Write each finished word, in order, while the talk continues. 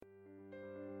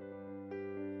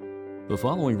The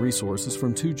following resource is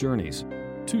from Two Journeys.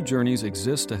 Two Journeys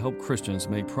exists to help Christians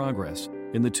make progress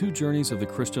in the two journeys of the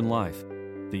Christian life,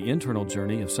 the internal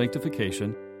journey of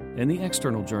sanctification and the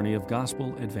external journey of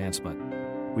gospel advancement.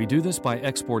 We do this by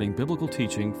exporting biblical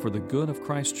teaching for the good of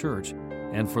Christ's church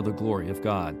and for the glory of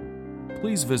God.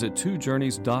 Please visit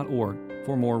twojourneys.org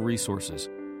for more resources.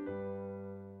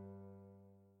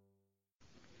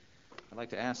 I'd like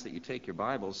to ask that you take your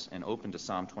Bibles and open to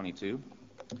Psalm 22.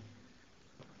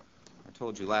 I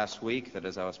told you last week that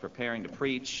as I was preparing to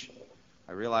preach,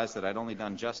 I realized that I'd only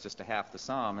done justice to half the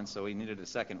psalm, and so we needed a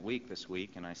second week this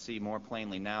week, and I see more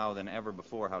plainly now than ever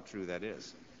before how true that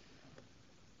is.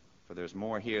 For there's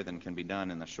more here than can be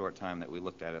done in the short time that we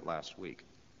looked at it last week.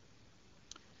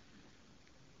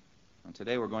 And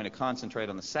today we're going to concentrate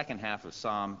on the second half of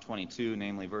Psalm 22,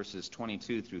 namely verses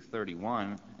 22 through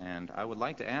 31, and I would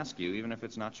like to ask you, even if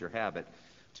it's not your habit,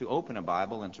 to open a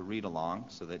Bible and to read along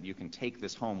so that you can take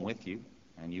this home with you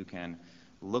and you can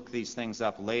look these things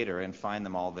up later and find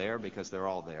them all there because they're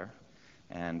all there.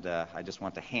 And I just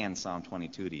want to hand Psalm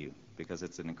 22 to you because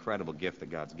it's an incredible gift that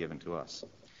God's given to us.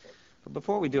 But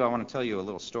before we do, I want to tell you a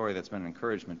little story that's been an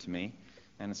encouragement to me.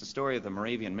 And it's a story of the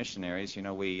Moravian missionaries. You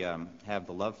know, we have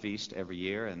the Love Feast every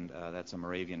year, and that's a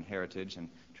Moravian heritage and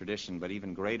tradition. But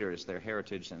even greater is their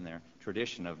heritage and their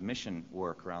tradition of mission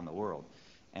work around the world.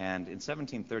 And in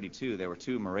 1732, there were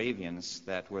two Moravians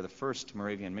that were the first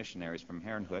Moravian missionaries from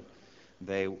Herrnhut.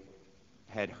 They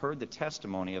had heard the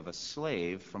testimony of a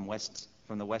slave from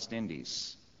the West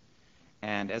Indies.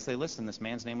 And as they listened, this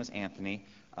man's name was Anthony,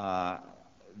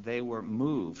 they were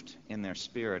moved in their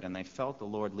spirit, and they felt the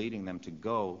Lord leading them to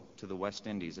go to the West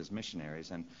Indies as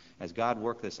missionaries. And as God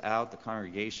worked this out, the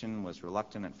congregation was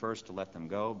reluctant at first to let them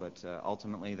go, but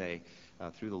ultimately they,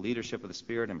 through the leadership of the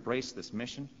Spirit, embraced this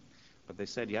mission. But they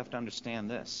said, you have to understand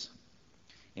this.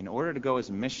 In order to go as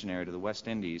a missionary to the West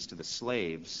Indies, to the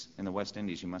slaves in the West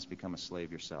Indies, you must become a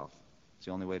slave yourself. It's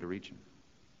the only way to reach them.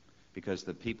 Because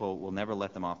the people will never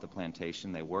let them off the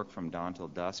plantation. They work from dawn till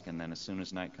dusk, and then as soon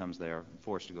as night comes, they are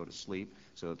forced to go to sleep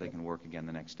so that they can work again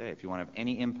the next day. If you want to have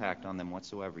any impact on them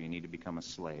whatsoever, you need to become a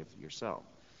slave yourself.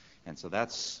 And so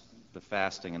that's the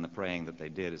fasting and the praying that they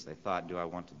did, is they thought, do I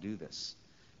want to do this?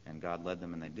 And God led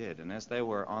them, and they did. And as they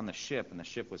were on the ship, and the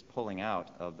ship was pulling out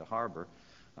of the harbor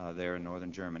there in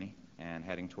northern Germany and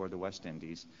heading toward the West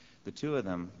Indies, the two of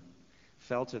them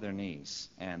fell to their knees,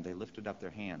 and they lifted up their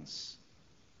hands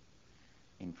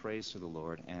in praise to the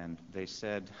Lord, and they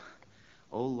said,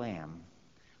 O Lamb,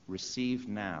 receive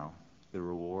now the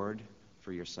reward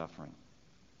for your suffering.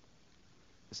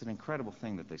 It's an incredible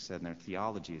thing that they said, and their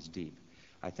theology is deep.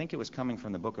 I think it was coming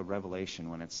from the book of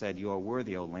Revelation when it said, you are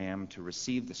worthy, O Lamb, to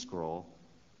receive the scroll,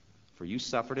 for you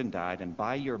suffered and died, and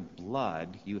by your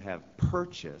blood you have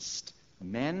purchased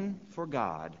men for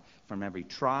God from every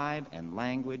tribe and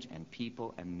language and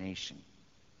people and nation.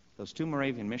 Those two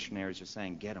Moravian missionaries are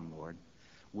saying, get them, Lord.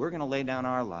 We're going to lay down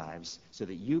our lives so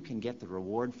that you can get the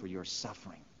reward for your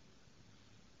suffering.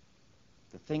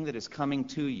 The thing that is coming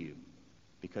to you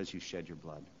because you shed your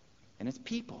blood. And it's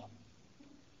people.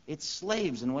 It's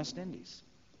slaves in the West Indies.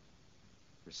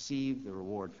 Receive the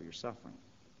reward for your suffering.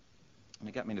 And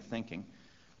it got me to thinking,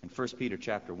 in 1 Peter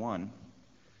chapter 1,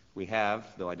 we have,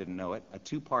 though I didn't know it, a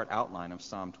two-part outline of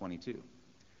Psalm 22.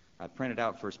 I printed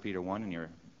out 1 Peter 1 in your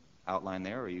outline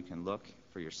there, or you can look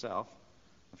for yourself.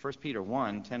 In 1 Peter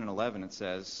 1, 10 and 11, it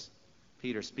says,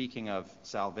 Peter speaking of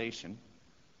salvation,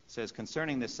 says,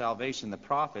 concerning this salvation, the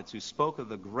prophets who spoke of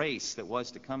the grace that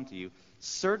was to come to you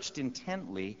searched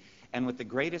intently and with the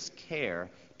greatest care,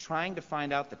 trying to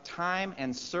find out the time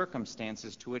and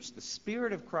circumstances to which the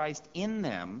Spirit of Christ in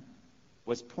them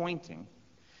was pointing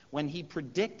when he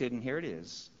predicted, and here it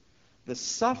is, the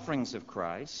sufferings of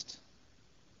Christ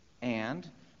and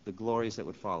the glories that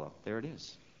would follow. There it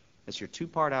is. That's your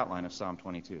two-part outline of Psalm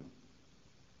 22.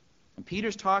 And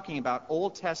Peter's talking about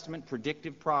Old Testament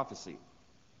predictive prophecy.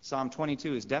 Psalm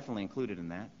 22 is definitely included in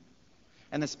that.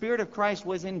 And the Spirit of Christ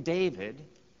was in David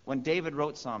when David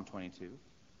wrote Psalm 22.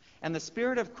 And the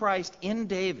Spirit of Christ in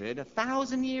David,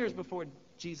 1,000 years before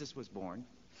Jesus was born,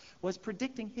 was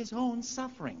predicting his own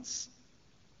sufferings.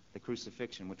 The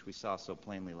crucifixion, which we saw so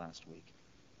plainly last week.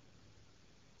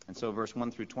 And so verse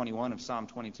 1 through 21 of Psalm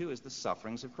 22 is the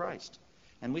sufferings of Christ.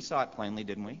 And we saw it plainly,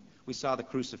 didn't we? We saw the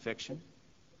crucifixion.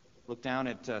 Look down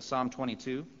at Psalm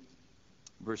 22,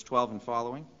 verse 12 and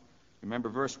following. Remember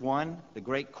verse 1, the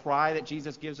great cry that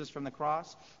Jesus gives us from the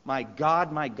cross. My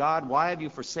God, why have you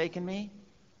forsaken me?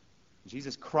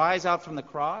 Jesus cries out from the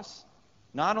cross,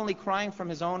 not only crying from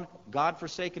his own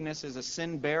God-forsakenness as a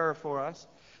sin bearer for us,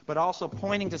 but also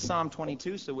pointing to Psalm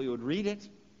 22 so we would read it,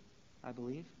 I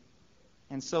believe.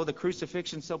 And so the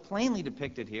crucifixion so plainly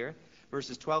depicted here,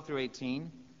 verses 12 through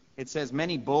 18, it says,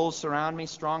 "Many bulls surround me,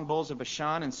 strong bulls of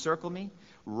Bashan encircle me,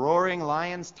 roaring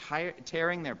lions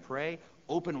tearing their prey,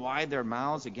 open wide their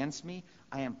mouths against me.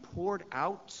 I am poured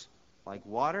out like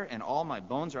water, and all my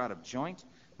bones are out of joint.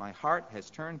 My heart has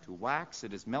turned to wax,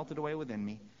 it is melted away within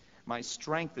me. My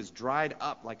strength is dried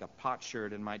up like a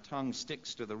potsherd, and my tongue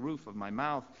sticks to the roof of my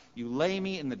mouth. You lay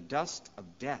me in the dust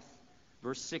of death."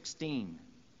 Verse 16,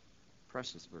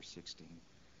 precious verse 16.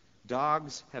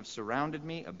 "Dogs have surrounded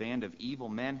me, a band of evil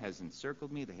men has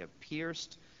encircled me. They have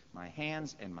pierced my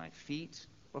hands and my feet."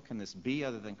 What can this be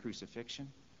other than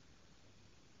crucifixion?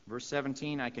 Verse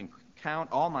 17, "I can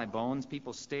count all my bones.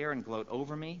 People stare and gloat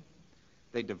over me.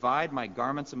 They divide my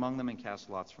garments among them and cast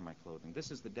lots for my clothing."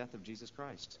 This is the death of Jesus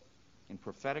Christ in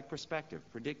prophetic perspective,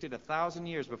 predicted 1,000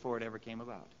 years before it ever came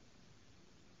about.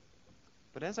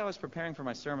 But as I was preparing for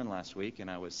my sermon last week,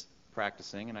 and I was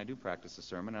practicing, and I do practice a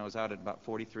sermon, I was out at about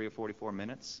 43 or 44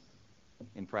 minutes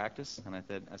in practice, and I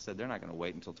said, they're not going to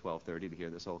wait until 12:30 to hear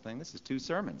this whole thing. This is 2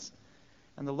 sermons.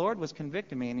 And the Lord was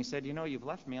convicting me, and he said, you've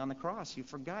left me on the cross. You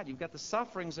forgot. You've got the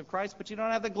sufferings of Christ, but you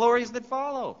don't have the glories that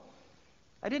follow.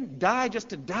 I didn't die just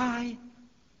to die.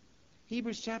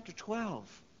 Hebrews chapter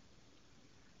 12.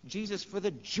 Jesus, for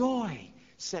the joy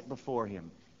set before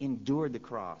him, endured the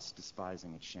cross,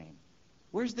 despising its shame.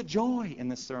 Where's the joy in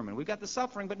this sermon? We've got the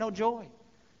suffering, but no joy.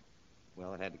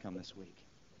 Well, it had to come this week.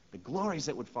 The glories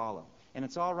that would follow. And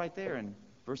it's all right there in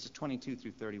verses 22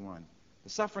 through 31. The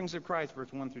sufferings of Christ,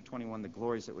 verse 1 through 21, the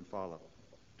glories that would follow,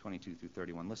 22 through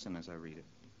 31. Listen as I read it.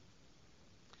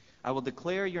 "I will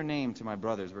declare your name to my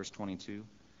brothers," verse 22.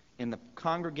 "In the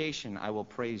congregation I will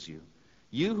praise you.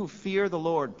 You who fear the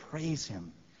Lord, praise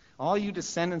him. All you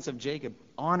descendants of Jacob,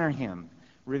 honor him.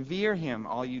 Revere him,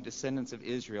 all you descendants of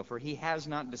Israel, for he has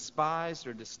not despised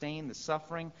or disdained the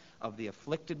suffering of the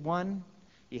afflicted one.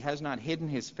 He has not hidden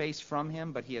his face from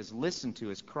him, but he has listened to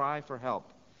his cry for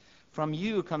help. From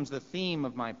you comes the theme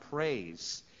of my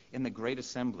praise in the great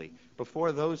assembly.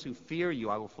 Before those who fear you,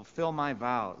 I will fulfill my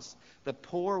vows. The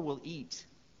poor will eat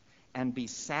and be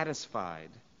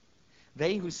satisfied.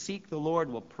 They who seek the Lord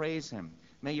will praise him.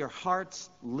 May your hearts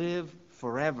live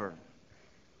forever.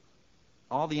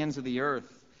 All the ends of the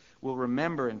earth will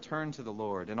remember and turn to the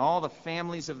Lord, and all the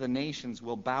families of the nations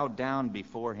will bow down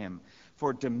before him.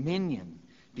 For dominion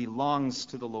belongs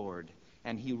to the Lord,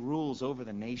 and he rules over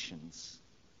the nations.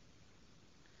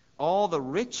 All the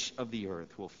rich of the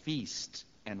earth will feast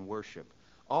and worship.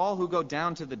 All who go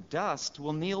down to the dust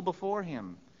will kneel before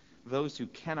him, those who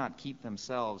cannot keep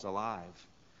themselves alive.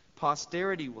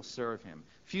 Posterity will serve him.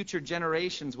 Future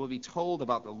generations will be told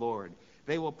about the Lord.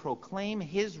 They will proclaim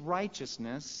his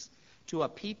righteousness to a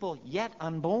people yet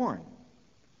unborn,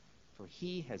 for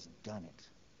he has done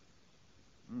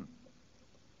it."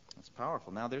 That's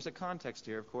powerful. Now, there's a context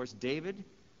here, of course. David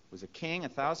was a king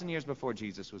 1,000 years before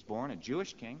Jesus was born, a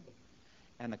Jewish king.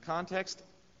 And the context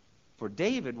for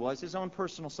David was his own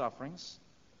personal sufferings.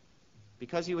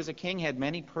 Because he was a king, he had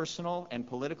many personal and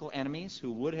political enemies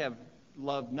who would have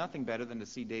loved nothing better than to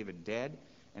see David dead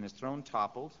and his throne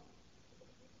toppled.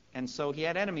 And so he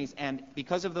had enemies, and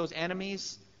because of those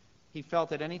enemies, he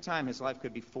felt at any time his life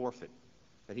could be forfeit,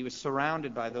 that he was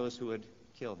surrounded by those who would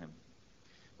kill him.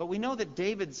 But we know that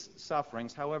David's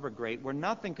sufferings, however great, were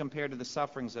nothing compared to the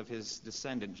sufferings of his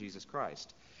descendant, Jesus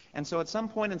Christ. And so at some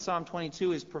point in Psalm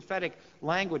 22, his prophetic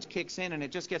language kicks in, and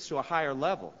it just gets to a higher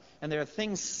level. And there are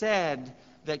things said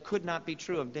that could not be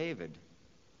true of David,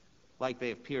 like "they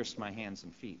have pierced my hands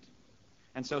and feet."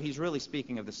 And so he's really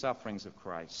speaking of the sufferings of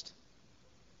Christ.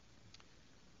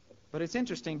 But it's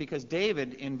interesting because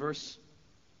David, in verse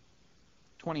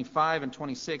 25 and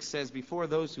 26, says, "Before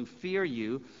those who fear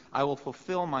you, I will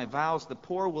fulfill my vows. The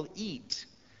poor will eat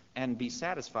and be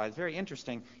satisfied." It's very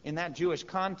interesting. In that Jewish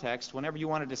context, whenever you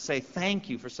wanted to say thank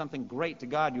you for something great to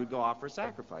God, you would go offer a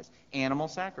sacrifice, animal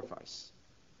sacrifice.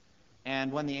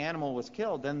 And when the animal was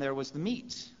killed, then there was the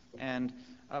meat. And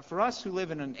for us who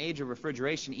live in an age of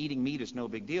refrigeration, eating meat is no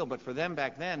big deal. But for them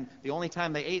back then, the only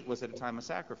time they ate was at a time of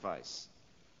sacrifice.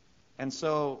 And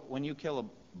so when you kill a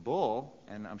bull,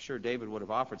 and I'm sure David would have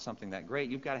offered something that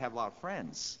great, you've got to have a lot of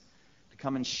friends to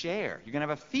come and share. You're going to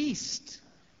have a feast.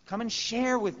 Come and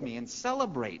share with me and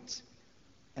celebrate.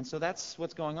 And so that's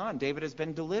what's going on. David has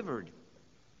been delivered.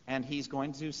 And he's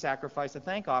going to sacrifice a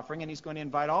thank offering, and he's going to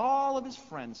invite all of his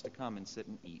friends to come and sit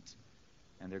and eat.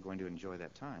 And they're going to enjoy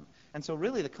that time. And so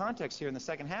really the context here in the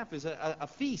second half is a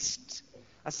feast,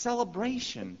 a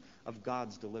celebration of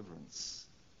God's deliverance.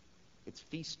 It's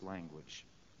feast language.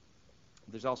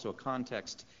 There's also a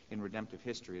context in redemptive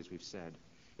history, as we've said.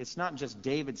 It's not just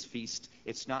David's feast.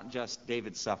 It's not just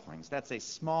David's sufferings. That's a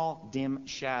small, dim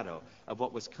shadow of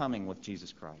what was coming with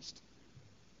Jesus Christ.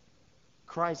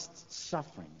 Christ's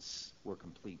sufferings were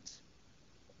complete,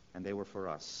 and they were for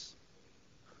us.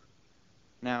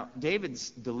 Now, David's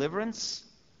deliverance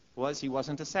was he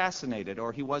wasn't assassinated,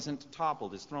 or he wasn't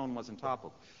toppled. His throne wasn't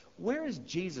toppled. Where is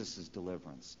Jesus'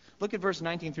 deliverance? Look at verse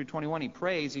 19 through 21. He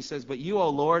prays. He says, "But you, O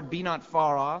Lord, be not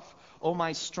far off. O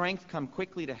my strength, come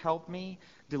quickly to help me.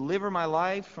 Deliver my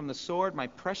life from the sword, my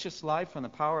precious life from the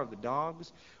power of the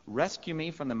dogs. Rescue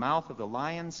me from the mouth of the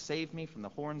lions. Save me from the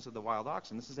horns of the wild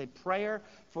oxen." This is a prayer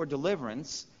for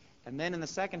deliverance. And then in the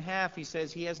second half, he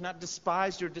says, he has not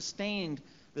despised or disdained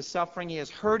the suffering. He has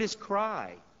heard his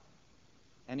cry,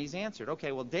 and he's answered.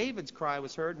 Okay, well, David's cry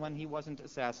was heard when he wasn't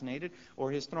assassinated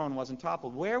or his throne wasn't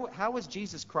toppled. How was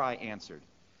Jesus' cry answered?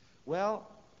 Well,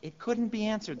 it couldn't be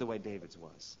answered the way David's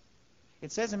was.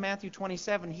 It says in Matthew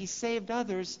 27, he saved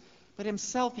others, but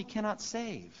himself he cannot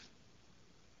save.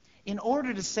 In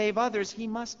order to save others, he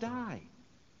must die.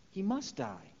 He must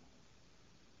die.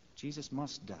 Jesus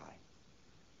must die.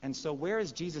 And so where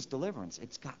is Jesus' deliverance?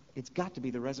 It's got to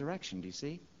be the resurrection, do you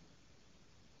see?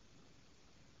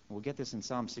 We'll get this in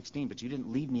Psalm 16, but you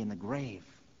didn't leave me in the grave,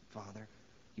 Father.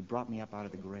 You brought me up out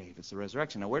of the grave. It's the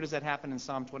resurrection. Now, where does that happen in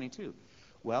Psalm 22?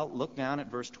 Well, look down at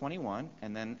verse 21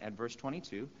 and then at verse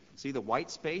 22. See the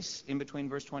white space in between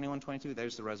verse 21 and 22?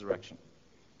 There's the resurrection.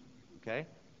 Okay?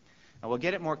 Now, we'll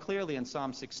get it more clearly in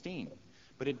Psalm 16.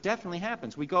 But it definitely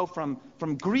happens. We go from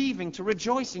grieving to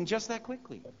rejoicing just that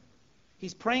quickly.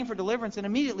 He's praying for deliverance, and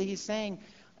immediately he's saying,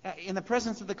 in the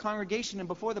presence of the congregation and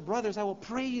before the brothers, I will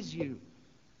praise you.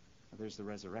 Well, there's the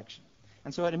resurrection.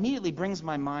 And so it immediately brings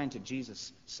my mind to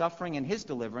Jesus' suffering and his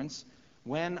deliverance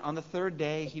when on the third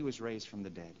day he was raised from the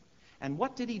dead. And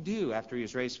what did he do after he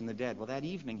was raised from the dead? Well, that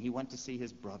evening he went to see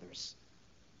his brothers.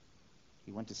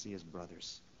 He went to see his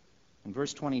brothers. In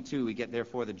verse 22, we get,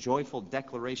 therefore, the joyful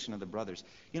declaration of the brothers.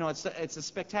 You know, it's a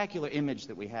spectacular image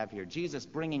that we have here. Jesus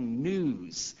bringing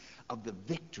news of the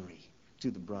victory to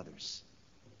the brothers.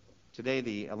 Today,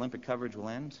 the Olympic coverage will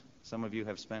end. Some of you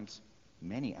have spent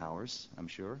many hours, I'm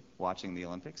sure, watching the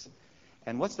Olympics.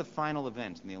 And what's the final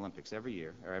event in the Olympics every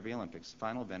year, or every Olympics? The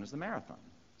final event is the marathon.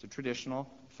 It's a traditional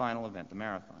final event, the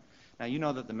marathon. Now, you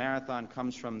know that the marathon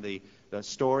comes from the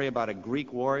story about a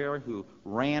Greek warrior who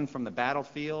ran from the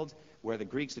battlefield where the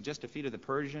Greeks had just defeated the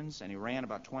Persians, and he ran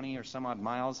about 20 or some odd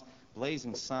miles,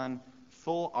 blazing sun,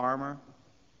 full armor,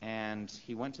 and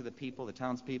he went to the people, the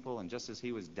townspeople, and just as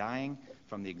he was dying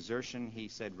from the exertion, he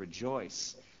said,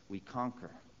 "Rejoice, we conquer."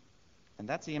 And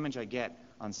that's the image I get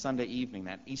on Sunday evening,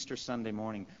 that Easter Sunday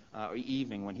morning or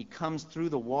evening, when he comes through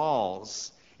the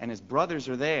walls and his brothers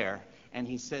are there, and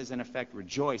he says, in effect,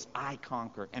 "Rejoice, I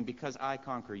conquer, and because I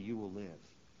conquer, you will live."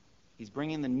 He's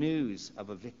bringing the news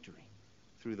of a victory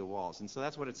through the walls. And so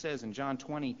that's what it says in John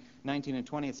 20, 19 and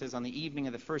 20. It says, on the evening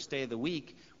of the first day of the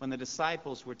week, when the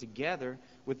disciples were together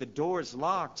with the doors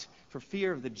locked for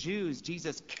fear of the Jews,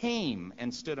 Jesus came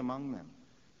and stood among them.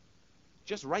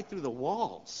 Just right through the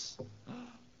walls.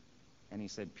 And he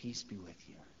said, "Peace be with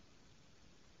you."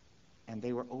 And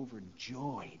they were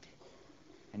overjoyed.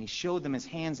 And he showed them his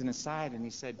hands and his side, and he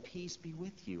said, "Peace be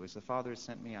with you. As the Father has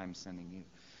sent me, I'm sending you."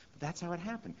 But that's how it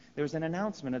happened. There was an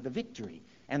announcement of the victory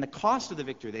and the cost of the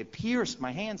victory. They pierced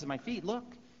my hands and my feet. Look,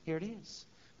 here it is.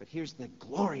 But here's the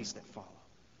glories that follow.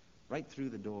 Right through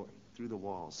the door, through the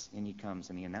walls. In he comes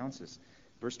and he announces.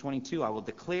 Verse 22, "I will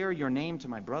declare your name to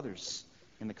my brothers.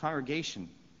 In the congregation,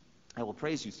 I will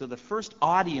praise you." So the first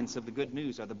audience of the good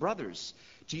news are the brothers,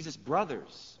 Jesus'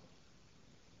 brothers.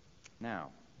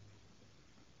 Now,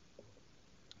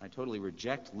 I totally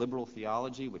reject liberal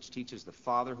theology, which teaches the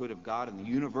fatherhood of God and the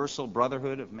universal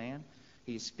brotherhood of man.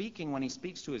 He is speaking, when he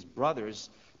speaks to his brothers,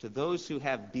 to those who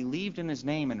have believed in his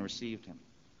name and received him.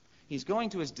 He's going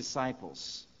to his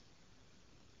disciples.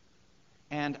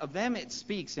 And of them it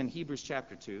speaks in Hebrews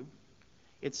chapter 2.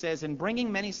 It says, "In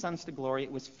bringing many sons to glory,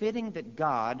 it was fitting that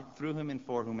God, through whom and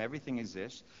for whom everything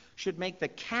exists, should make the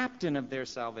captain of their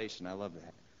salvation," I love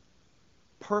that,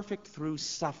 "perfect through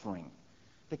suffering."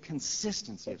 The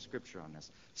consistency of Scripture on this.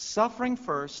 Suffering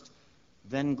first,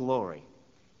 then glory.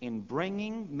 In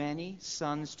bringing many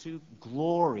sons to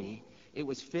glory, it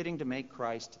was fitting to make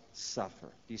Christ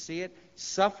suffer. Do you see it?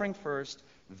 Suffering first,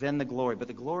 then the glory. But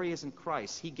the glory isn't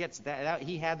Christ. He gets that.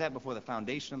 He had that before the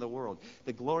foundation of the world.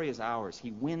 The glory is ours.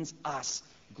 He wins us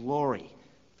glory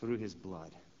through his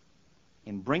blood.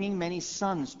 In bringing many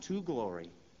sons to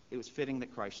glory, it was fitting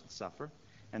that Christ should suffer.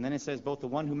 And then it says, both the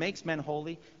one who makes men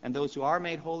holy and those who are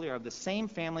made holy are of the same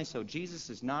family, so Jesus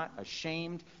is not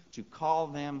ashamed to call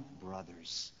them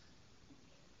brothers.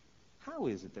 how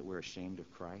is it that we're ashamed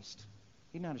of Christ?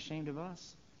 He's not ashamed of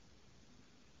us.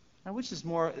 Now, which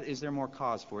is there more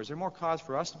cause for? Is there more cause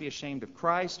for us to be ashamed of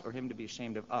Christ or him to be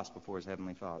ashamed of us before his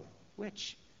heavenly Father?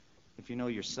 Which? If you know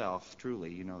yourself,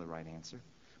 truly, you know the right answer.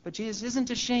 But Jesus isn't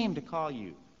ashamed to call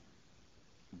you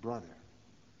brother.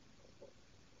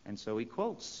 And so he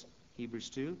quotes Hebrews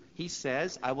 2. He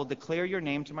says, I will declare your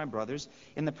name to my brothers.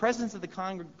 In the presence of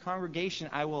the congregation,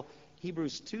 I will,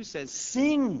 Hebrews 2 says,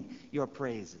 sing your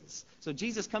praises. So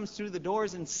Jesus comes through the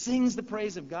doors and sings the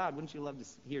praise of God. Wouldn't you love to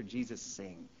hear Jesus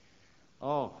sing?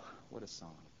 Oh, what a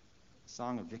song. A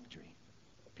song of victory.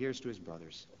 Appears to his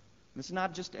brothers. And this is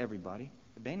not just everybody.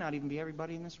 It may not even be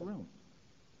everybody in this room.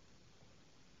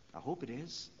 I hope it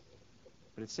is.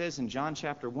 But it says in John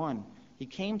chapter 1, he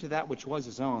came to that which was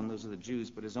his own, those are the Jews,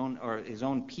 but his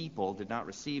own people did not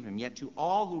receive him. Yet to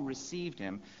all who received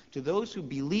him, to those who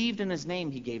believed in his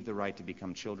name, he gave the right to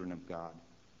become children of God.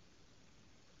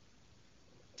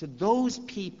 To those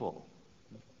people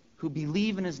who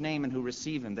believe in his name and who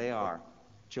receive him, they are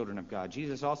children of God.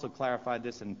 Jesus also clarified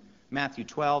this in Matthew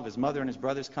 12. His mother and his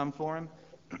brothers come for him.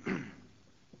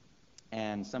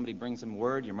 And somebody brings him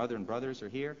word, your mother and brothers are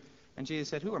here. And Jesus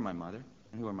said, who are my mother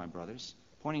and who are my brothers?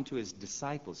 Pointing to his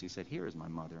disciples, he said, here is my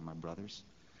mother and my brothers.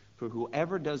 For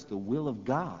whoever does the will of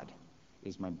God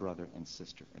is my brother and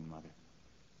sister and mother.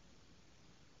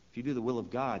 If you do the will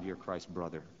of God, you're Christ's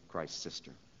brother, Christ's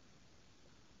sister.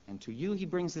 And to you he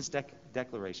brings this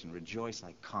declaration, rejoice,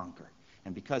 I conquer.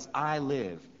 And because I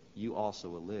live, you also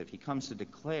will live. He comes to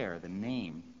declare the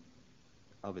name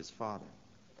of his Father.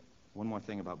 One more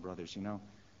thing about brothers,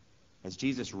 as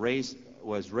Jesus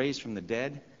was raised from the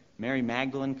dead, Mary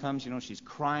Magdalene comes, she's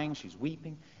crying, she's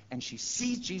weeping, and she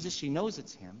sees Jesus, she knows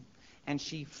it's him, and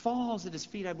she falls at his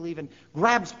feet, I believe, and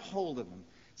grabs hold of him.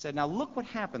 Said, now look what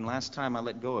happened last time I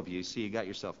let go of you. See, you got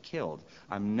yourself killed.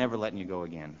 I'm never letting you go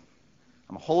again.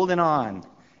 I'm holding on,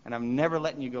 and I'm never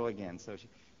letting you go again. So she's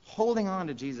holding on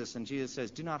to Jesus, and Jesus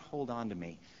says, do not hold on to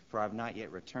me, for I have not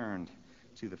yet returned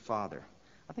to the Father.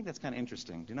 I think that's kind of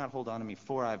interesting. Do not hold on to me,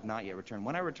 for I have not yet returned.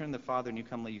 When I return to the Father and you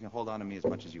come, you can hold on to me as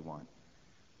much as you want.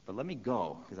 But let me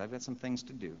go, because I've got some things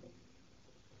to do.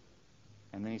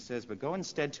 And then he says, but go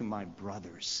instead to my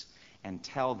brothers and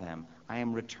tell them, I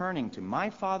am returning to my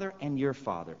Father and your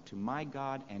Father, to my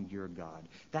God and your God.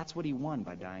 That's what he won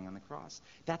by dying on the cross.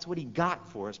 That's what he got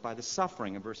for us by the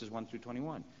suffering of verses 1 through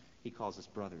 21. He calls us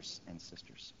brothers and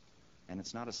sisters. And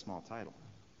it's not a small title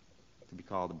to be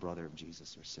called a brother of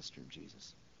Jesus or sister of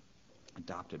Jesus.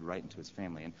 Adopted right into his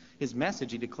family. And his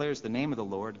message, he declares the name of the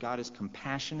Lord. God is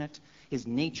compassionate. His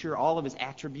nature, all of his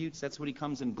attributes, that's what he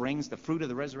comes and brings, the fruit of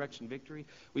the resurrection victory.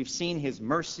 We've seen his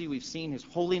mercy. We've seen his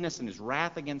holiness and his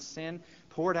wrath against sin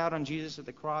poured out on Jesus at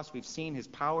the cross. We've seen his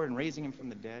power in raising him from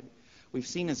the dead. We've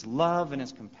seen his love and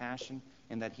his compassion,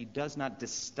 and that he does not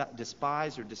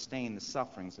despise or disdain the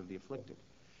sufferings of the afflicted.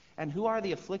 And who are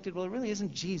the afflicted? Well, it really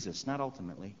isn't Jesus, not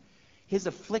ultimately. His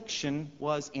affliction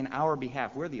was in our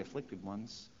behalf. We're the afflicted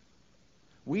ones.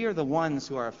 We are the ones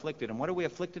who are afflicted. And what are we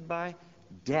afflicted by?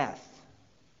 Death.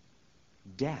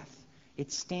 Death.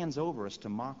 It stands over us to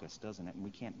mock us, doesn't it? And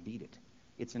we can't beat it.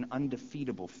 It's an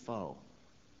undefeatable foe.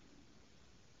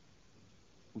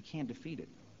 We can't defeat it.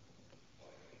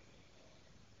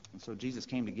 And so Jesus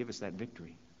came to give us that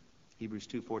victory. Hebrews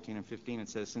 2:14 and 15, it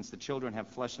says, since the children have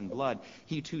flesh and blood,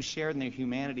 he too shared in their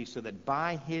humanity so that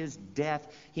by his death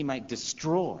he might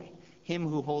destroy him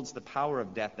who holds the power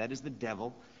of death, that is the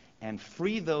devil, and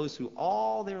free those who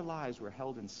all their lives were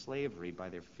held in slavery by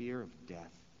their fear of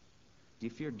death. Do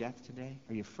you fear death today?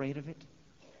 Are you afraid of it?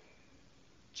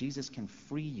 Jesus can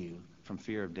free you from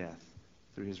fear of death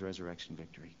through his resurrection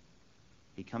victory.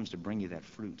 He comes to bring you that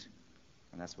fruit,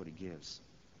 and that's what he gives.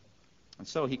 And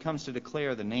so he comes to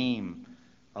declare the name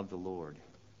of the Lord.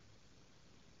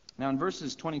 Now in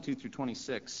verses 22 through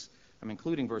 26, I'm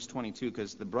including verse 22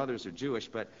 because the brothers are Jewish,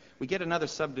 but we get another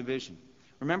subdivision.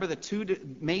 Remember the two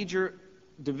major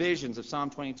divisions of Psalm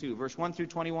 22. Verse 1 through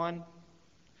 21,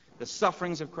 the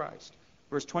sufferings of Christ.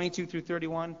 Verse 22 through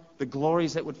 31, the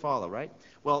glories that would follow, right?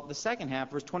 Well, the second half,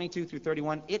 verse 22 through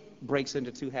 31, it breaks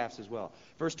into two halves as well.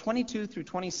 Verse 22 through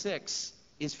 26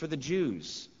 is for the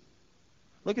Jews.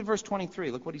 Look at verse 23.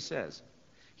 Look what he says.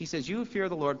 He says, you who fear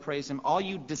the Lord, praise him. All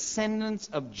you descendants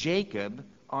of Jacob,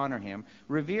 honor him.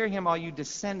 Revere him, all you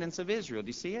descendants of Israel. Do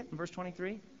you see it in verse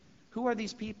 23? Who are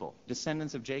these people?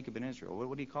 Descendants of Jacob and Israel.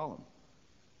 What do you call them?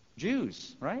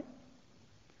 Jews, right?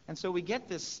 And so we get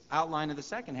this outline of the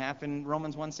second half in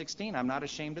Romans 1:16. I'm not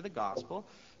ashamed of the gospel,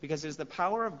 because it is the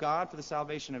power of God for the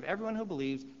salvation of everyone who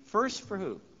believes. First for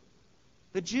who?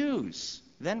 The Jews.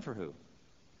 Then for who?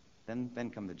 Then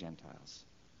come the Gentiles.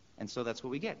 And so that's what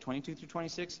we get. 22 through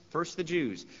 26, first the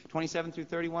Jews. 27 through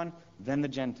 31, then the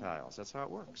Gentiles. That's how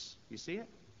it works. You see it?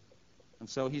 And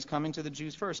so he's coming to the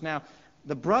Jews first. Now,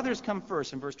 the brothers come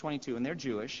first in verse 22, and they're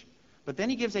Jewish. But then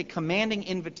he gives a commanding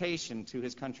invitation to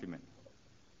his countrymen.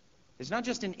 It's not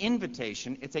just an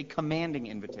invitation, it's a commanding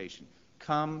invitation.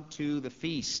 Come to the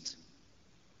feast.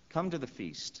 Come to the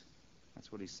feast.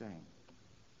 That's what he's saying.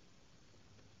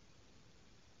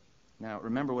 Now,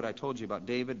 remember what I told you about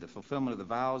David, the fulfillment of the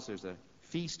vows. There's a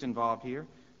feast involved here.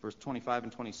 Verse 25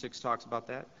 and 26 talks about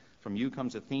that. From you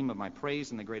comes the theme of my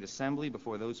praise in the great assembly.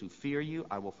 Before those who fear you,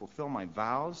 I will fulfill my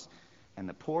vows, and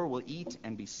the poor will eat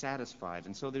and be satisfied.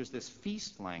 And so there's this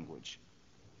feast language.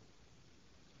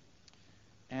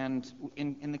 And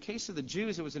in the case of the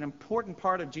Jews, it was an important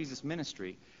part of Jesus'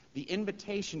 ministry, the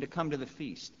invitation to come to the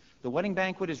feast. The wedding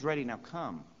banquet is ready. Now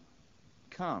come.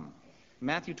 Come.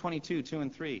 Matthew 22, 2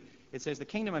 and 3. It says, the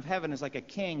kingdom of heaven is like a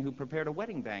king who prepared a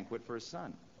wedding banquet for his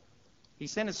son. He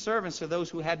sent his servants to those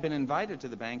who had been invited to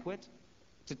the banquet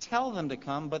to tell them to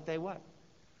come, but they what?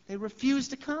 They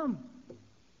refused to come.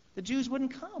 The Jews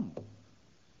wouldn't come.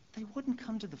 They wouldn't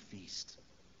come to the feast.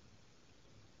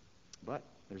 But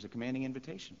there's a commanding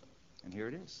invitation, and here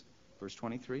it is. Verse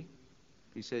 23,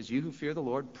 he says, you who fear the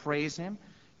Lord, praise him.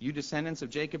 You descendants of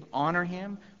Jacob, honor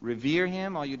him. Revere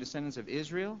him, all you descendants of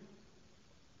Israel.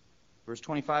 Verse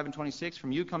 25 and 26,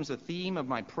 from you comes the theme of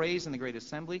my praise in the great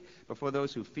assembly. Before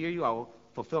those who fear you, I will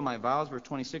fulfill my vows. Verse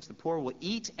 26, the poor will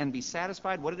eat and be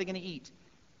satisfied. What are they going to eat?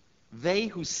 They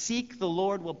who seek the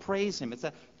Lord will praise him. It's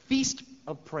a feast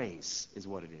of praise is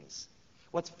what it is.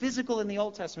 What's physical in the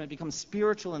Old Testament becomes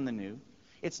spiritual in the New.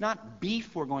 It's not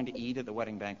beef we're going to eat at the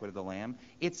wedding banquet of the Lamb.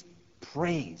 It's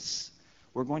praise.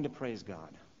 We're going to praise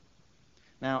God.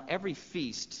 Now, every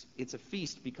feast, it's a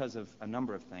feast because of a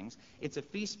number of things. It's a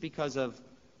feast because of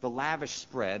the lavish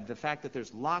spread, the fact that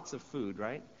there's lots of food,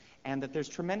 right? And that there's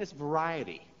tremendous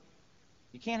variety.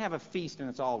 You can't have a feast and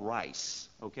it's all rice,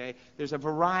 okay? There's a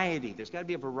variety. There's got to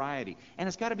be a variety. And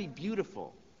it's got to be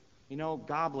beautiful. You know,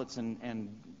 goblets and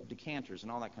decanters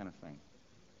and all that kind of thing.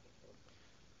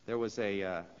 There was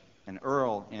an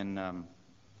earl in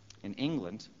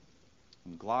England,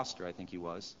 in Gloucester, I think he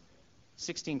was.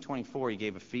 1624, he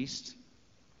gave a feast.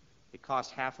 It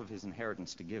cost half of his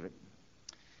inheritance to give it.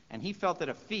 And he felt that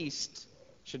a feast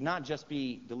should not just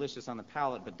be delicious on the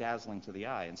palate, but dazzling to the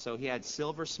eye. And so he had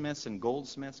silversmiths and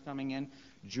goldsmiths coming in,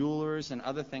 jewelers and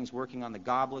other things working on the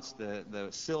goblets, the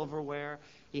silverware.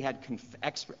 He had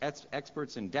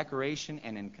experts in decoration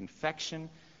and in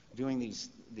confection, doing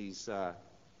these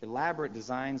elaborate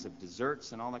designs of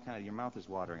desserts and all that kind of. Your mouth is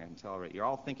watering, I can tell already. You're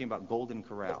all thinking about Golden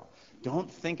Corral. Don't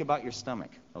think about your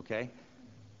stomach, okay?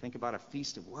 Think about a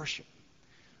feast of worship.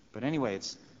 But anyway,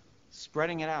 it's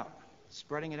spreading it out.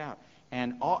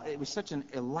 And it was such an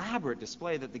elaborate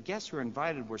display that the guests who were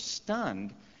invited were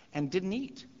stunned and didn't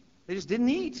eat. They just didn't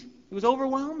eat. It was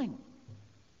overwhelming.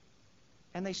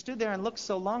 And they stood there and looked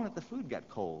so long that the food got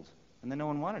cold, and then no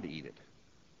one wanted to eat it.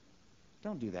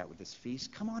 Don't do that with this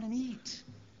feast. Come on and eat.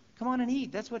 Come on and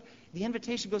eat. That's what the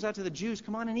invitation goes out to the Jews.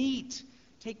 Come on and eat.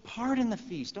 Take part in the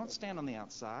feast. Don't stand on the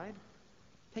outside.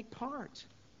 Take part.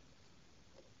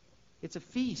 It's a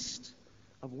feast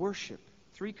of worship.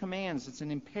 3 commands. It's an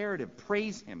imperative.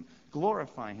 Praise him.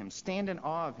 Glorify him. Stand in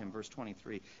awe of him, verse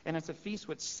 23. And it's a feast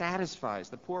which satisfies.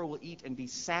 The poor will eat and be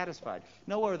satisfied.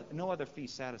 No other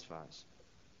feast satisfies.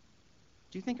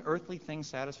 Do you think earthly things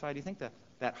satisfy? Do you think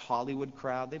that Hollywood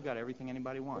crowd, they've got everything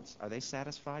anybody wants. Are they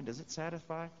satisfied? Does it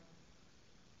satisfy?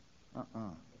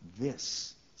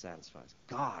 This satisfies.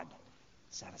 God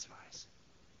satisfies.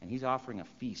 And he's offering a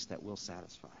feast that will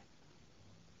satisfy.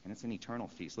 And it's an eternal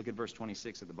feast. Look at verse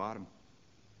 26 at the bottom.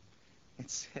 It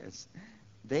says,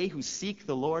 they who seek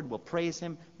the Lord will praise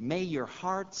him. May your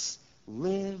hearts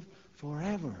live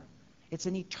forever. It's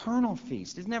an eternal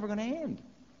feast. It's never going to end.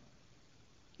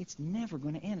 It's never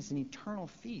going to end. It's an eternal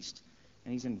feast.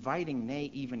 And he's inviting, nay,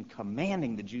 even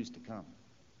commanding the Jews to come.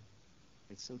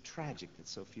 It's so tragic that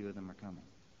so few of them are coming.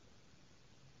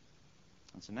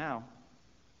 And so now,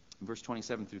 in verse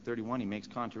 27 through 31, he makes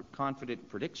confident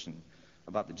prediction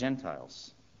about the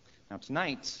Gentiles. Now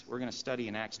tonight, we're going to study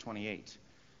in Acts 28.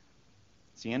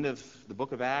 It's the end of the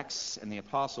book of Acts, and the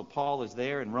Apostle Paul is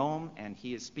there in Rome, and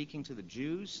he is speaking to the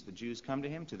Jews. The Jews come to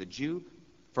him, to the Jew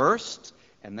first,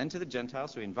 and then to the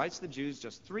Gentiles. So he invites the Jews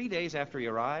just 3 days after he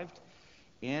arrived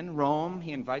in Rome.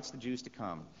 He invites the Jews to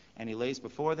come. And he lays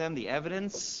before them the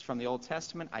evidence from the Old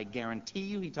Testament. I guarantee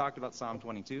you, he talked about Psalm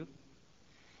 22.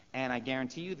 And I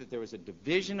guarantee you that there was a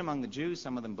division among the Jews.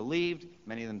 Some of them believed,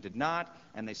 many of them did not,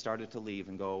 and they started to leave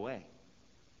and go away.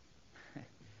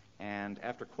 And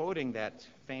after quoting that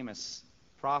famous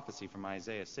prophecy from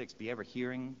Isaiah 6. Be ever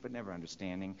hearing, but never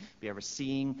understanding. Be ever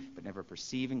seeing, but never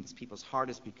perceiving. These people's heart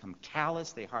has become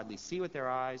callous. They hardly see with their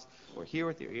eyes, or hear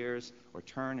with their ears, or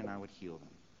turn, and I would heal them.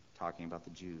 Talking about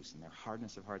the Jews and their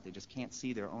hardness of heart. They just can't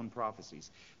see their own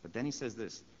prophecies. But then he says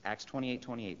this, Acts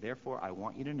 28:28. Therefore, I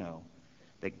want you to know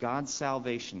that God's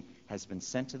salvation has been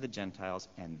sent to the Gentiles,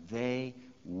 and they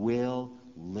will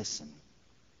listen.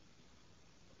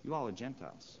 You all are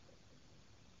Gentiles.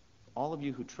 All of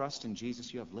you who trust in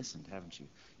Jesus, you have listened, haven't you?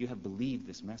 You have believed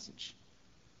this message.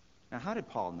 Now, how did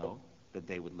Paul know that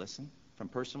they would listen? From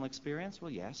personal experience?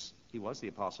 Well, yes, he was the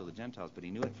apostle of the Gentiles, but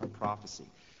he knew it from prophecy.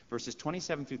 Verses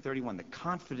 27 through 31, the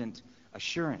confident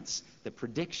assurance, the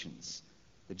predictions,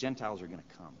 the Gentiles are going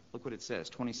to come. Look what it says,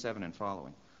 27 and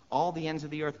following. All the ends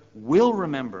of the earth will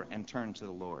remember and turn to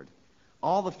the Lord.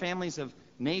 All the families of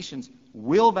nations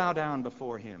will bow down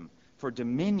before him. For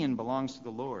dominion belongs to the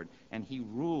Lord, and he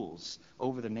rules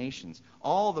over the nations.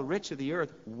 All the rich of the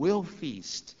earth will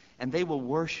feast, and they will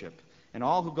worship. And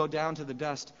all who go down to the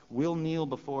dust will kneel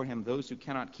before him, those who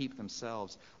cannot keep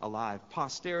themselves alive.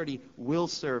 Posterity will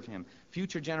serve him.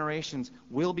 Future generations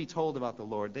will be told about the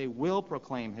Lord. They will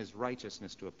proclaim his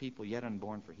righteousness to a people yet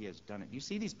unborn, for he has done it. You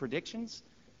see these predictions?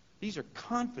 These are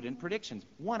confident predictions,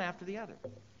 one after the other.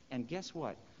 And guess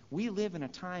what? We live in a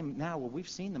time now where we've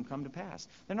seen them come to pass.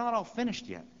 They're not all finished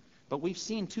yet, but we've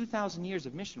seen 2,000 years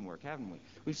of mission work, haven't we?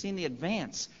 We've seen the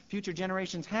advance. Future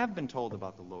generations have been told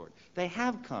about the Lord. They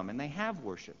have come and they have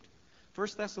worshipped. 1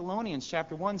 Thessalonians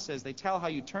chapter 1 says they tell how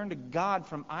you turn to God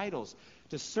from idols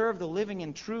to serve the living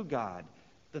and true God.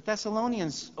 The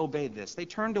Thessalonians obeyed this. They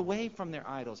turned away from their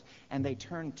idols and they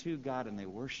turned to God and they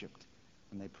worshipped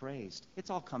and they praised. It's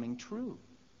all coming true.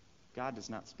 God does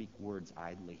not speak words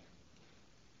idly.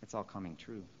 It's all coming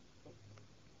true.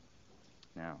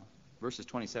 Now, verses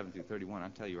 27 through 31, I'll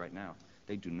tell you right now,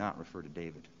 they do not refer to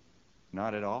David.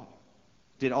 Not at all.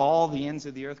 Did all the ends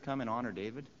of the earth come and honor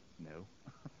David? No.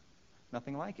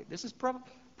 Nothing like it. This is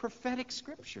prophetic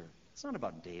scripture. It's not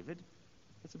about David.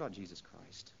 It's about Jesus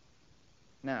Christ.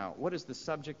 Now, what is the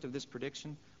subject of this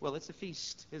prediction? Well, it's a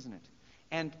feast, isn't it?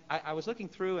 And I was looking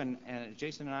through, and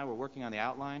Jason and I were working on the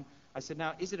outline. I said,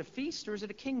 now, is it a feast or is it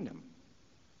a kingdom?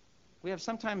 We have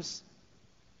sometimes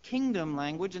kingdom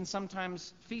language and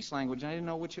sometimes feast language, and I didn't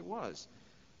know which it was.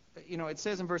 You know, it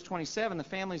says in verse 27, the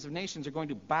families of nations are going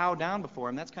to bow down before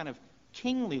him. That's kind of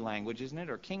kingly language, isn't it,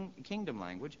 or kingdom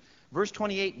language. Verse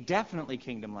 28, definitely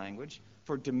kingdom language.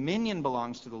 For dominion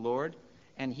belongs to the Lord,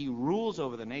 and he rules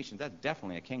over the nations. That's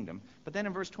definitely a kingdom. But then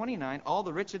in verse 29, all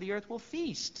the rich of the earth will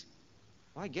feast.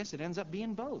 Well, I guess it ends up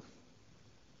being both.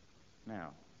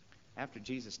 Now, after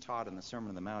Jesus taught in the Sermon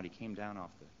on the Mount, he came down off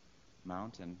the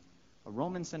mount, and a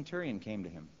Roman centurion came to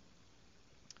him.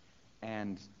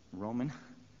 And Roman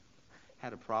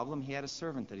had a problem. He had a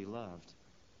servant that he loved.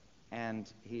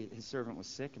 And his servant was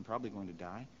sick and probably going to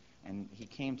die. And he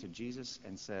came to Jesus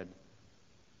and said,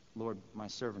 Lord, my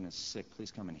servant is sick.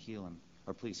 Please come and heal him.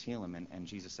 Or please heal him. And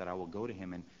Jesus said, I will go to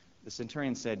him. And the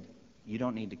centurion said, you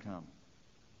don't need to come.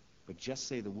 But just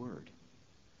say the word,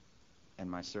 and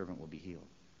my servant will be healed.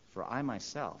 For I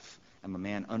myself am a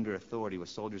man under authority with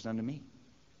soldiers under me.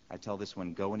 I tell this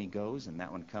one, go, and he goes, and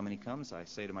that one, come, and he comes. I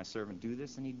say to my servant, do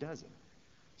this, and he does it.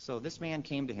 So this man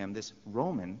came to him, this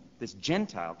Roman, this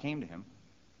Gentile came to him,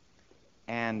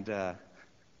 and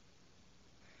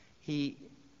he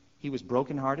was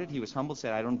brokenhearted. He was humble,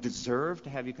 said, I don't deserve to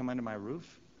have you come under my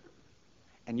roof.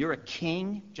 And you're a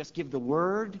king. Just give the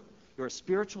word. You're a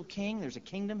spiritual king. There's a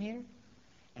kingdom here.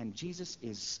 And Jesus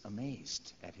is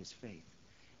amazed at his faith.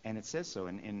 And it says so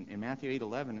in Matthew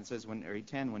 8:11. It says, or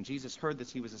 8:10, when Jesus heard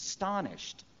this, he was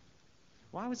astonished.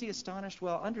 Why was he astonished?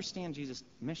 Well, understand Jesus'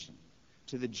 mission.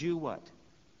 To the Jew what?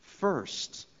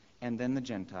 First, and then the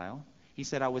Gentile. He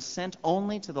said, I was sent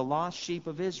only to the lost sheep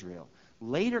of Israel.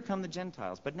 Later come the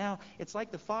Gentiles. But now it's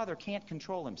like the Father can't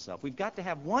control himself. We've got to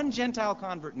have one Gentile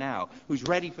convert now who's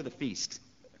ready for the feast.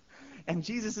 And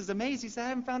Jesus is amazed. He said, I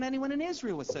haven't found anyone in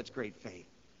Israel with such great faith.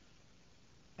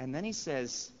 And then he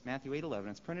says, Matthew 8:11,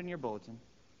 it's printed in your bulletin,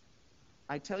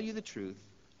 I tell you the truth,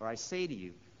 or I say to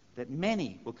you, that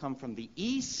many will come from the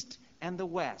east and the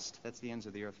west. That's the ends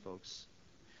of the earth, folks.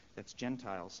 That's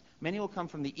Gentiles. Many will come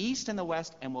from the east and the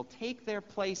west and will take their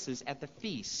places at the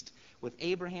feast with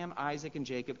Abraham, Isaac, and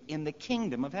Jacob in the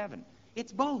kingdom of heaven.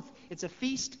 It's both. It's a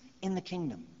feast in the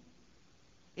kingdom.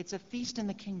 It's a feast in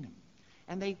the kingdom.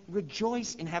 And they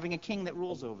rejoice in having a king that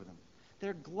rules over them.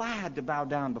 They're glad to bow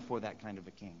down before that kind of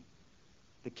a king.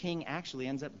 The king actually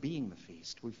ends up being the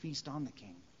feast. We feast on the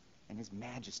king and his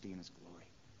majesty and his glory.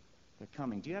 They're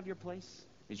coming. Do you have your place?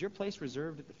 Is your place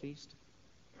reserved at the feast?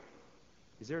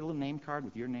 Is there a little name card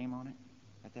with your name on it?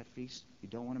 at that feast? You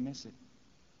don't want to miss it.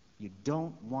 You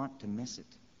don't want to miss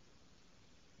it.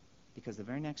 Because the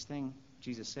very next thing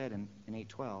Jesus said in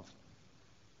 8:12,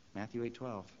 Matthew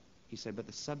 8:12, he said, but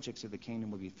the subjects of the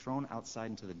kingdom will be thrown outside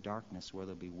into the darkness where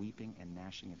there'll be weeping and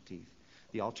gnashing of teeth.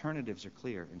 The alternatives are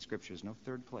clear in Scripture. There's no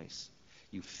third place.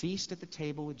 You feast at the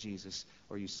table with Jesus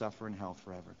or you suffer in hell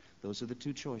forever. Those are the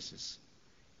two choices.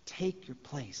 Take your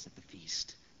place at the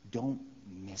feast. Don't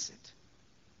miss it.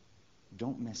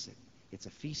 Don't miss it. It's a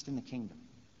feast in the kingdom.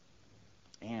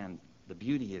 And the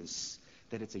beauty is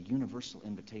that it's a universal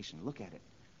invitation. Look at it.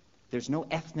 There's no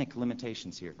ethnic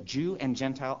limitations here. Jew and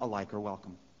Gentile alike are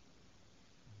welcome.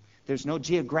 There's no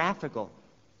geographical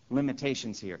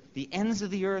limitations here. The ends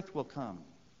of the earth will come.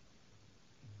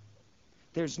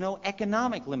 There's no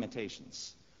economic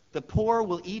limitations. The poor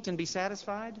will eat and be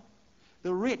satisfied.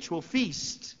 The rich will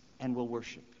feast and will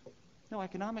worship. No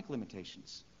economic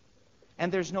limitations.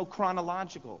 And there's no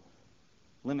chronological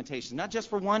limitations. Not just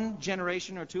for one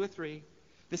generation or two or three.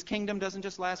 This kingdom doesn't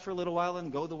just last for a little while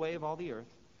and go the way of all the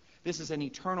earth. This is an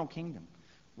eternal kingdom.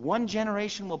 One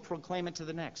generation will proclaim it to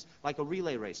the next, like a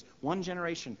relay race. One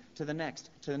generation to the next,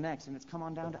 and it's come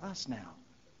on down to us now.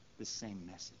 This same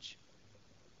message.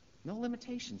 No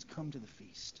limitations. Come to the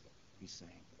feast, he's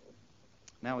saying.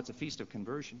 Now it's a feast of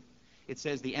conversion. It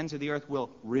says the ends of the earth will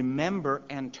remember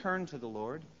and turn to the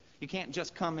Lord. You can't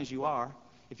just come as you are.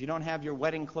 If you don't have your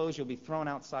wedding clothes, you'll be thrown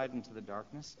outside into the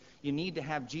darkness. You need to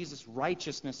have Jesus'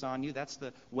 righteousness on you. That's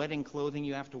the wedding clothing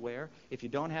you have to wear. If you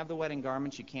don't have the wedding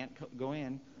garments, you can't go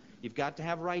in. You've got to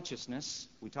have righteousness.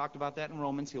 We talked about that in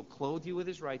Romans. He'll clothe you with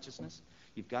his righteousness.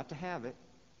 You've got to have it.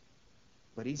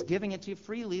 But he's giving it to you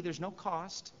freely. There's no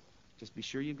cost. Just be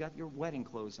sure you've got your wedding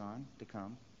clothes on to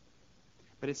come.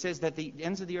 But it says that the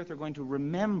ends of the earth are going to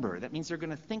remember. That means they're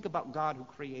going to think about God who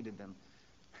created them.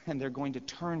 And they're going to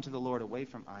turn to the Lord away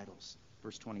from idols.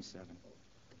 Verse 27.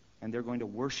 And they're going to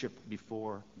worship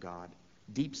before God.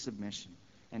 Deep submission.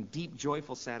 And deep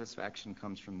joyful satisfaction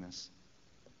comes from this.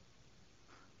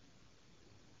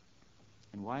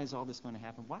 And why is all this going to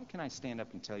happen? Why can I stand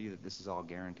up and tell you that this is all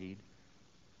guaranteed?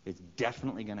 It's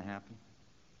definitely going to happen.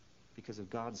 Because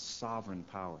of God's sovereign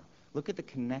power. Look at the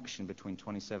connection between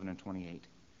 27 and 28.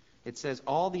 It says,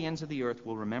 all the ends of the earth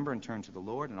will remember and turn to the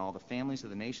Lord, and all the families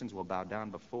of the nations will bow down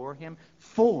before him,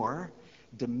 for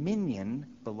dominion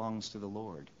belongs to the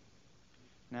Lord.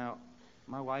 Now,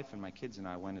 my wife and my kids and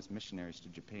I went as missionaries to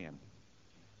Japan.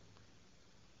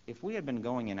 If we had been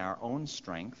going in our own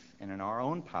strength and in our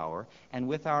own power and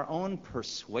with our own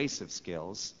persuasive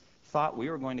skills, thought we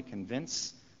were going to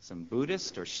convince some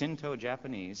Buddhist or Shinto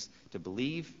Japanese to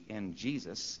believe in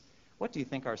Jesus, what do you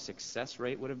think our success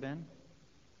rate would have been?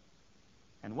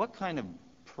 And what kind of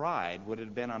pride would it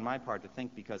have been on my part to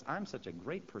think because I'm such a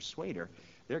great persuader,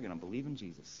 they're going to believe in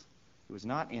Jesus. It was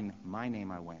not in my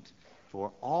name I went.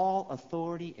 For all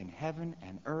authority in heaven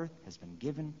and earth has been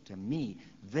given to me.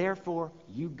 Therefore,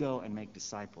 you go and make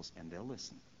disciples, and they'll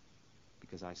listen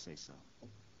because I say so.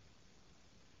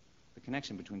 The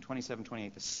connection between 27 and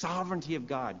 28, the sovereignty of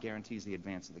God guarantees the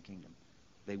advance of the kingdom.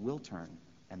 They will turn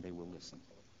and they will listen.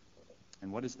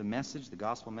 And what is the message, the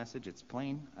gospel message? It's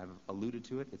plain. I've alluded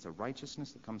to it. It's a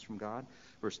righteousness that comes from God.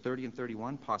 Verse 30 and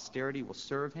 31, posterity will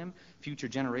serve him. Future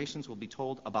generations will be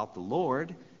told about the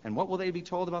Lord. And what will they be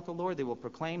told about the Lord? They will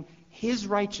proclaim his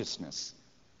righteousness.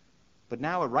 But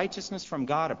now a righteousness from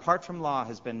God apart from law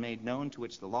has been made known, to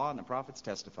which the law and the prophets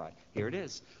testify. Here it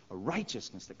is, a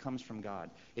righteousness that comes from God.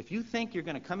 If you think you're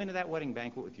going to come into that wedding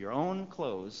banquet with your own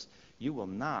clothes, you will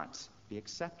not be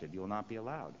accepted. You will not be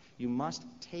allowed. You must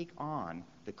take on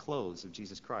the clothes of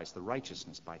Jesus Christ, the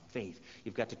righteousness by faith.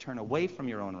 You've got to turn away from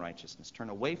your own righteousness, turn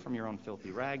away from your own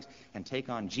filthy rags, and take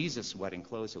on Jesus' wedding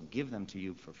clothes. He'll give them to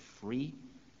you for free,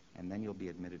 and then you'll be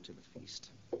admitted to the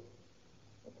feast.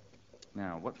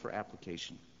 Now, what for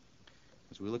application?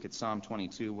 As we look at Psalm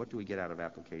 22, what do we get out of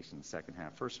application in the second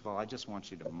half? First of all, I just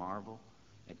want you to marvel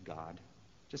at God.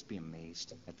 Just be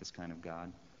amazed at this kind of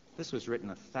God. This was written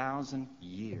 1,000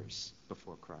 years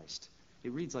before Christ.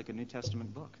 It reads like a New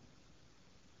Testament book.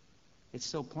 It's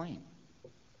so plain.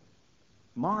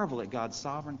 Marvel at God's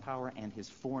sovereign power and his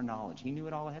foreknowledge. He knew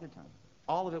it all ahead of time.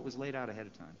 All of it was laid out ahead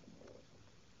of time.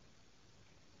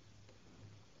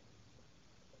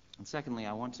 And secondly,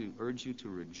 I want to urge you to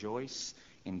rejoice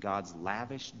in God's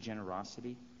lavish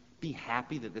generosity. Be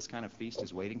happy that this kind of feast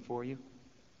is waiting for you.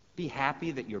 Be happy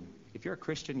that if you're a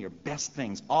Christian, your best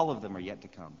things, all of them are yet to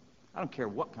come. I don't care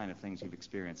what kind of things you've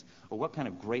experienced or what kind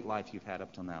of great life you've had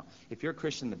up till now. If you're a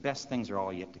Christian, the best things are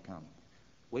all yet to come.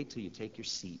 Wait till you take your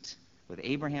seat with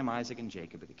Abraham, Isaac, and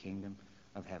Jacob at the kingdom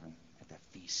of heaven at that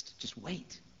feast. Just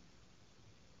wait.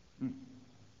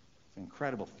 It's incredible.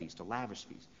 incredible feast, a lavish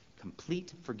feast.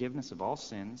 Complete forgiveness of all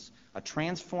sins, a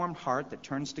transformed heart that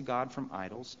turns to God from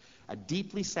idols, a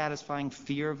deeply satisfying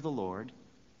fear of the Lord,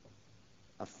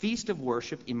 a feast of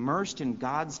worship immersed in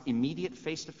God's immediate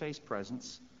face-to-face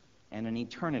presence, and an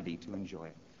eternity to enjoy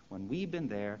it. When we've been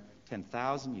there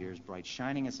 10,000 years, bright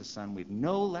shining as the sun, we've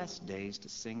no less days to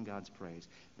sing God's praise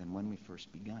than when we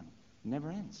first begun. It never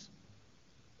ends.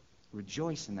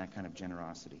 Rejoice in that kind of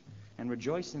generosity. And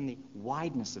rejoice in the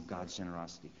wideness of God's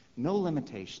generosity. No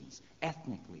limitations,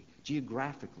 ethnically,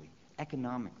 geographically,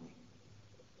 economically,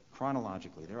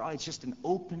 chronologically. It's just an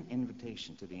open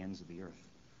invitation to the ends of the earth.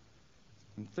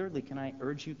 And thirdly, can I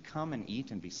urge you, come and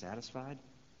eat and be satisfied?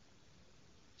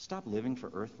 Stop living for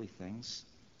earthly things.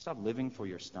 Stop living for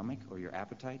your stomach or your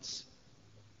appetites.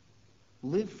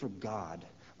 Live for God.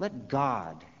 Let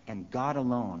God and God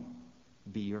alone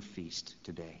be your feast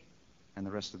today and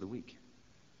the rest of the week.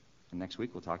 And next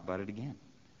week we'll talk about it again.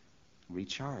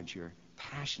 Recharge your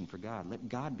passion for God. Let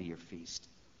God be your feast.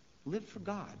 Live for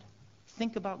God.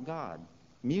 Think about God.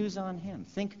 Muse on Him.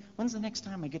 Think, when's the next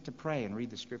time I get to pray and read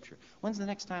the Scripture? When's the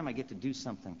next time I get to do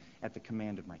something at the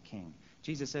command of my King?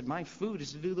 Jesus said, my food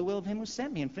is to do the will of Him who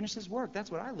sent me and finish His work.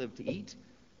 That's what I live to eat.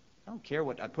 I don't care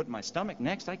what I put in my stomach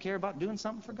next. I care about doing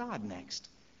something for God next.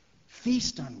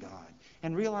 Feast on God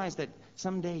and realize that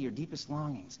someday your deepest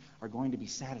longings are going to be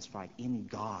satisfied in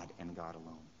God and God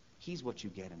alone. He's what you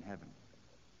get in heaven.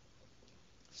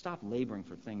 Stop laboring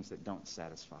for things that don't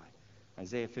satisfy.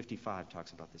 Isaiah 55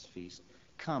 talks about this feast.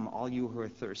 Come, all you who are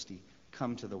thirsty,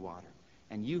 come to the water.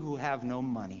 And you who have no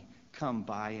money, come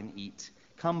buy and eat.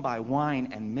 Come buy wine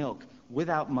and milk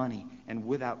without money and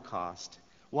without cost.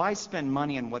 Why spend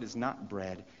money on what is not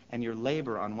bread and your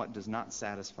labor on what does not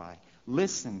satisfy?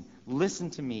 Listen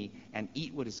to me and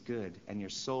eat what is good, and your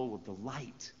soul will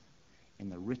delight in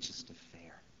the richest of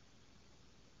fare.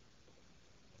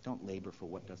 Don't labor for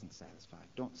what doesn't satisfy.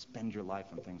 Don't spend your life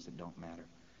on things that don't matter.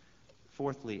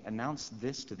 Fourthly, announce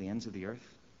this to the ends of the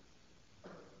earth.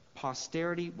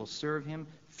 Posterity will serve Him.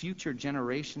 Future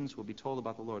generations will be told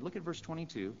about the Lord. Look at verse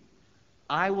 22.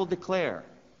 I will declare.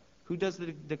 Who does the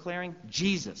declaring?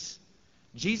 Jesus.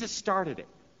 Jesus started it.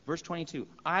 Verse 22.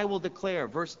 I will declare.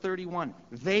 Verse 31.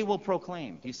 They will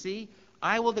proclaim. Do you see?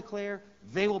 I will declare.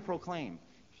 They will proclaim.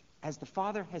 As the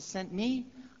Father has sent me,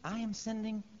 I am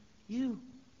sending you.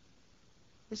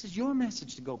 This is your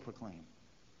message to go proclaim.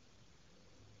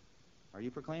 Are you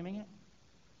proclaiming it?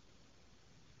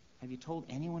 Have you told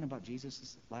anyone about Jesus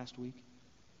this last week?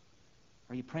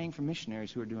 Are you praying for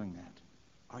missionaries who are doing that?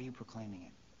 Are you proclaiming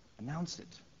it? Announce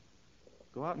it.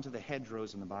 Go out into the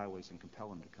hedgerows and the byways and compel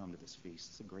them to come to this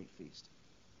feast. It's a great feast.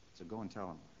 So go and tell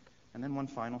them. And then one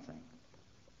final thing.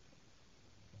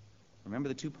 Remember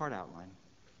the two-part outline.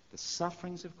 The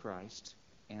sufferings of Christ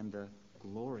and the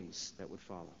glories that would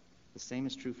follow. The same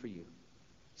is true for you.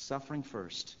 Suffering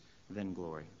first, then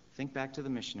glory. Think back to the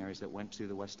missionaries that went to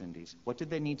the West Indies. What did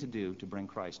they need to do to bring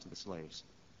Christ to the slaves?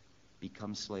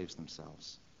 Become slaves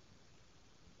themselves.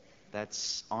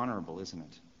 That's honorable, isn't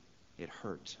it? It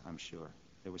hurt, I'm sure.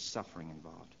 There was suffering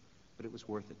involved, but it was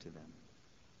worth it to them.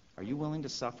 Are you willing to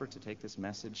suffer to take this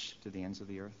message to the ends of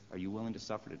the earth? Are you willing to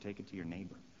suffer to take it to your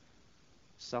neighbor?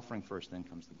 Suffering first, then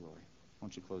comes the glory.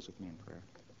 Won't you close with me in prayer?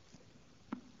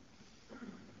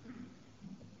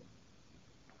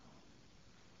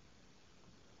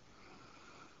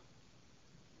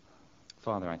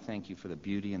 Father, I thank you for the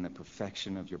beauty and the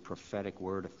perfection of your prophetic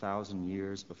word. 1,000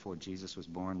 years before Jesus was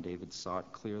born, David saw it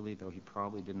clearly, though he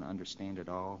probably didn't understand it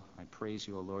all. I praise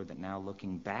you, O Lord, that now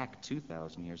looking back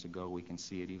 2,000 years ago, we can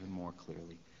see it even more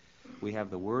clearly. We have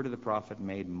the word of the prophet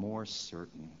made more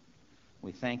certain.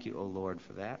 We thank you, O Lord,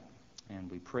 for that, and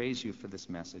we praise you for this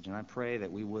message. And I pray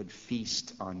that we would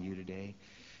feast on you today,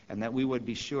 and that we would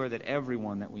be sure that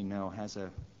everyone that we know has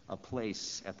a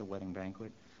place at the wedding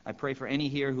banquet. I pray for any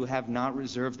here who have not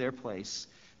reserved their place,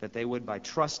 that they would, by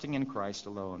trusting in Christ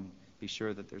alone, be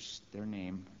sure that there's their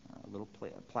name, a little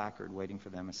placard waiting for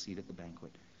them, a seat at the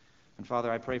banquet. And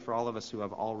Father, I pray for all of us who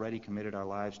have already committed our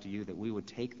lives to you, that we would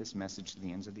take this message to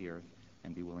the ends of the earth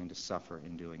and be willing to suffer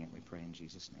in doing it. We pray in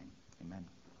Jesus' name. Amen.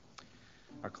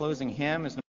 Our closing hymn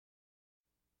is...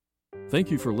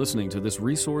 Thank you for listening to this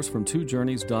resource from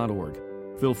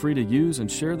twojourneys.org. Feel free to use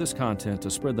and share this content to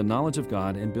spread the knowledge of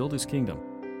God and build His kingdom.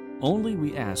 Only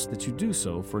we ask that you do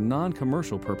so for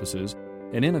non-commercial purposes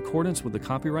and in accordance with the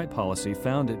copyright policy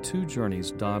found at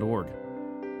twojourneys.org.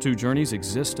 Two Journeys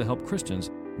exists to help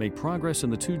Christians make progress in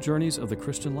the two journeys of the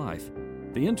Christian life,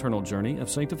 the internal journey of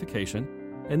sanctification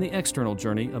and the external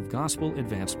journey of gospel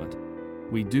advancement.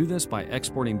 We do this by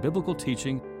exporting biblical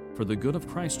teaching for the good of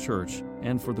Christ's church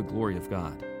and for the glory of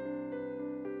God.